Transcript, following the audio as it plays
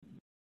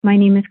My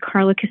name is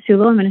Carla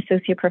Casulo. I'm an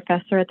associate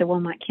professor at the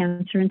Wilmot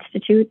Cancer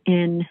Institute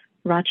in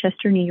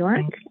Rochester, New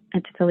York.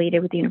 It's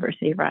affiliated with the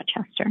University of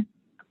Rochester.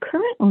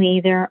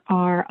 Currently, there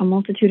are a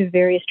multitude of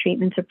various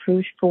treatments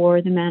approved for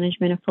the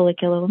management of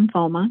follicular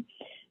lymphoma.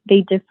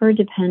 They differ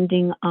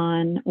depending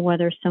on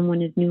whether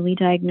someone is newly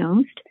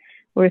diagnosed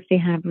or if they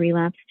have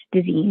relapsed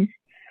disease.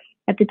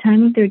 At the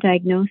time of their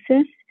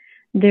diagnosis,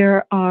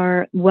 there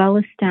are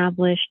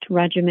well-established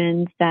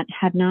regimens that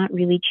have not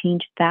really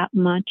changed that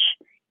much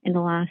in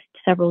the last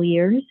several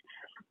years,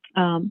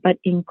 but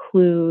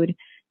include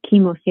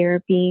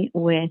chemotherapy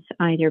with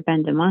either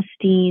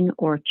bendamustine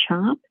or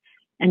CHOP.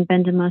 And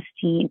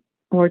bendamustine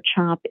or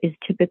CHOP is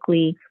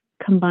typically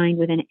combined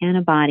with an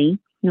antibody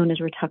known as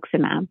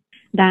rituximab.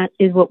 That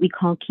is what we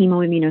call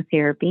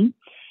chemoimmunotherapy.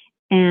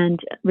 And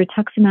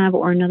rituximab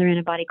or another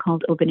antibody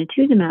called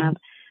obinutuzumab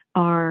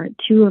are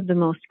two of the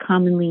most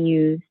commonly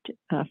used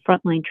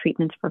frontline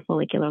treatments for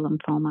follicular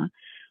lymphoma.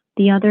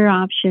 The other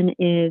option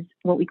is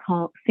what we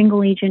call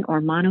single agent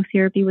or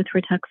monotherapy with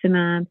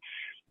rituximab.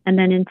 And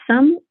then in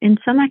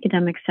some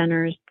academic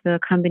centers, the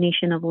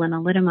combination of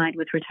lenalidomide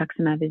with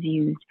rituximab is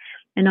used.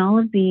 And all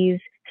of these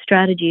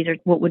strategies are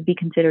what would be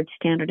considered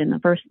standard in the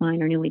first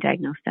line or newly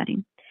diagnosed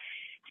setting.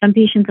 Some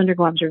patients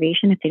undergo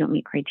observation if they don't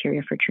meet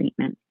criteria for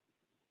treatment.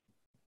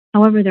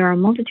 However, there are a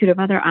multitude of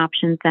other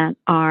options that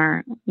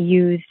are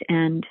used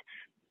and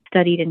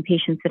studied in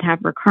patients that have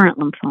recurrent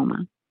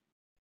lymphoma.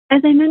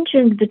 As I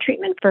mentioned, the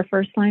treatment for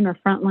first-line or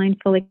frontline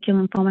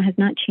follicular lymphoma has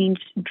not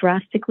changed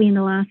drastically in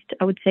the last,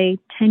 I would say,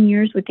 10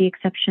 years, with the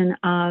exception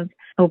of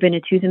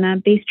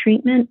obinutuzumab-based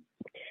treatment,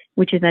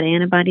 which is that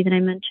antibody that I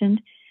mentioned.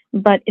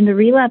 But in the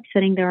relapse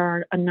setting, there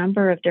are a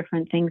number of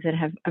different things that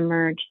have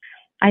emerged.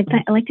 I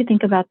like to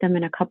think about them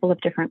in a couple of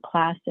different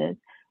classes.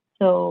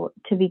 So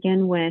to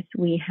begin with,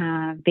 we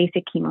have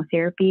basic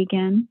chemotherapy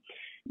again,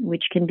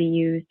 which can be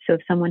used. So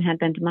if someone had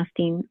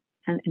bendamustine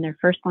in their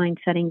first line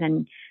setting,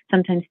 then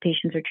sometimes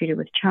patients are treated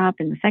with CHOP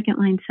in the second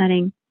line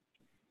setting.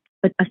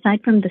 But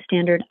aside from the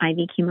standard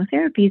IV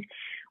chemotherapies,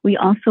 we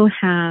also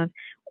have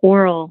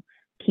oral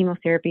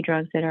chemotherapy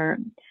drugs that are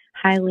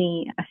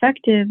highly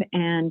effective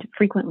and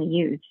frequently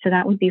used. So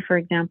that would be, for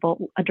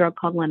example, a drug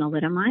called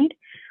lenalidomide.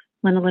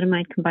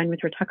 Lenalidomide combined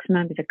with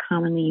rituximab is a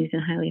commonly used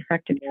and highly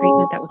effective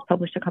treatment that was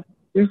published a couple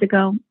of years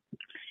ago.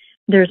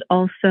 There's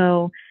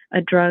also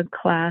a drug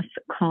class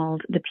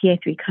called the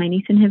PI3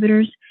 kinase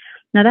inhibitors.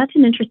 Now, that's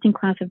an interesting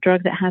class of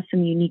drugs that has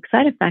some unique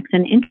side effects.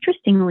 And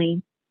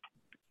interestingly,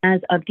 as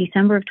of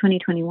December of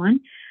 2021,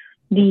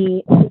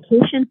 the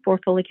indication for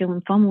follicular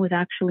lymphoma was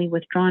actually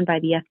withdrawn by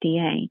the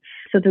FDA.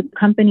 So the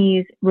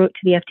companies wrote to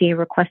the FDA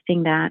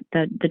requesting that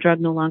the drug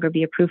no longer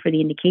be approved for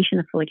the indication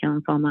of follicular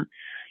lymphoma.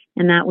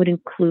 And that would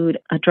include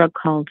a drug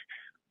called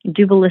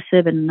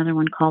duvelisib and another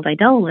one called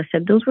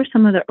idelalisib. Those were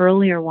some of the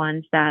earlier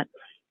ones that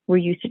were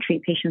used to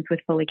treat patients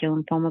with follicular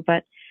lymphoma.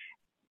 But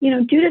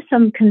due to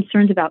some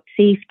concerns about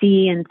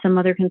safety and some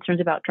other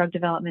concerns about drug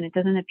development, it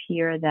doesn't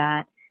appear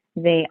that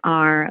they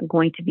are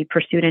going to be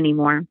pursued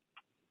anymore.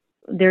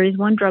 There is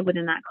one drug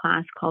within that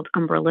class called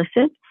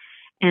umbralisib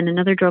and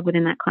another drug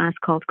within that class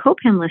called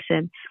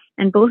copanlisib,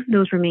 and both of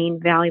those remain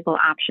valuable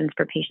options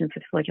for patients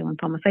with follicular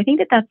lymphoma. So I think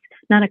that that's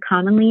not a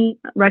commonly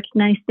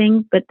recognized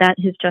thing, but that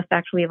has just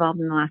actually evolved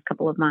in the last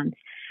couple of months.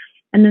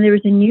 And then there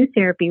was a new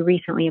therapy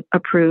recently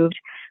approved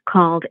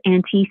called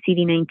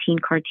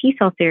anti-CD19 CAR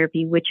T-cell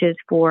therapy, which is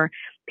for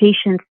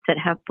patients that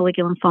have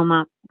follicular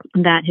lymphoma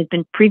that has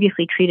been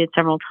previously treated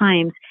several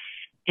times.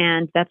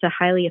 And that's a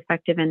highly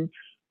effective and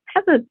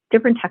has a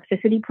different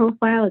toxicity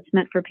profile. It's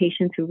meant for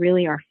patients who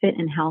really are fit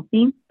and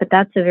healthy, but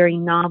that's a very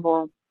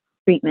novel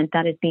treatment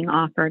that is being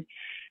offered.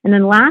 And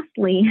then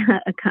lastly,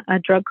 a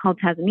drug called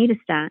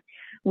tazemetostat,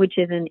 which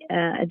is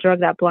a drug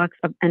that blocks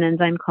an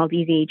enzyme called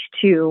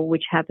EZH2,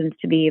 which happens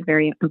to be a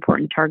very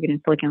important target in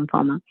follicular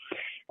lymphoma.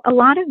 A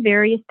lot of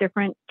various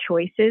different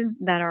choices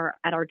that are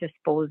at our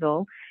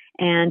disposal.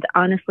 And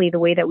honestly, the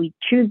way that we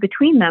choose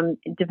between them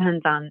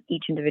depends on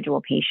each individual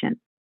patient.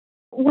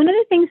 One of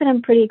the things that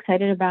I'm pretty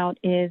excited about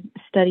is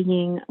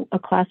studying a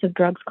class of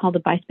drugs called the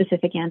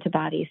bispecific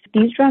antibodies.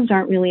 These drugs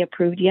aren't really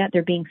approved yet.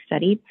 They're being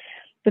studied.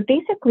 But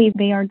basically,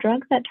 they are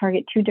drugs that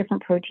target two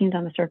different proteins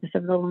on the surface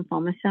of the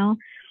lymphoma cell,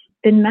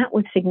 been met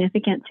with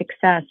significant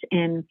success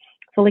in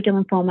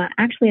follicular lymphoma,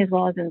 actually, as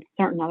well as in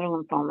certain other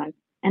lymphomas.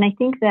 And I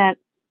think that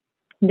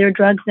there are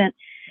drugs that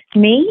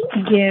may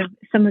give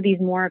some of these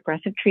more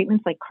aggressive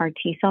treatments like CAR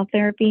T-cell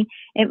therapy.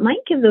 It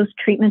might give those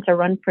treatments a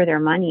run for their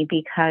money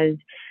because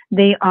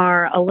they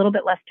are a little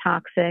bit less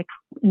toxic.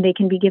 They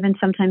can be given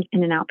sometimes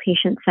in an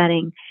outpatient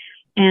setting,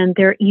 and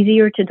they're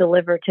easier to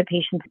deliver to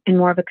patients in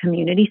more of a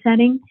community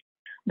setting.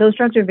 Those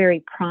drugs are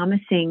very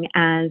promising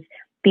as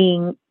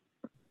being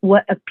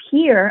what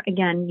appear,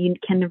 again, you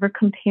can never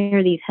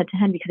compare these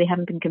head-to-head because they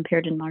haven't been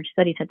compared in large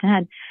studies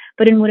head-to-head,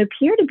 but in what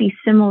appear to be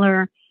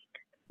similar,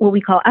 what we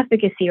call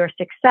efficacy or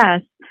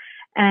success,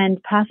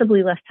 and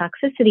possibly less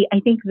toxicity, I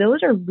think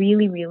those are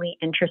really, really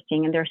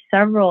interesting. And there are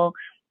several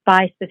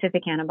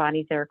bispecific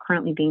antibodies that are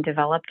currently being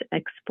developed,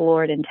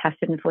 explored, and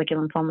tested in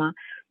follicular lymphoma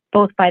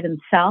both by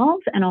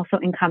themselves and also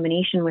in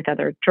combination with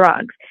other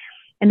drugs.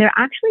 And they're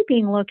actually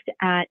being looked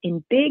at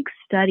in big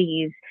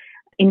studies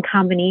in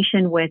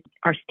combination with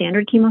our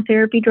standard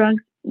chemotherapy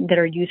drugs that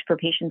are used for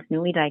patients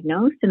newly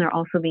diagnosed, and they're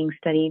also being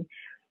studied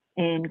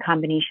in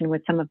combination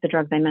with some of the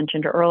drugs I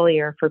mentioned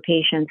earlier for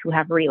patients who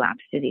have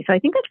relapsed disease. So I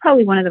think that's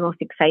probably one of the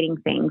most exciting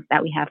things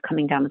that we have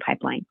coming down the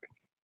pipeline.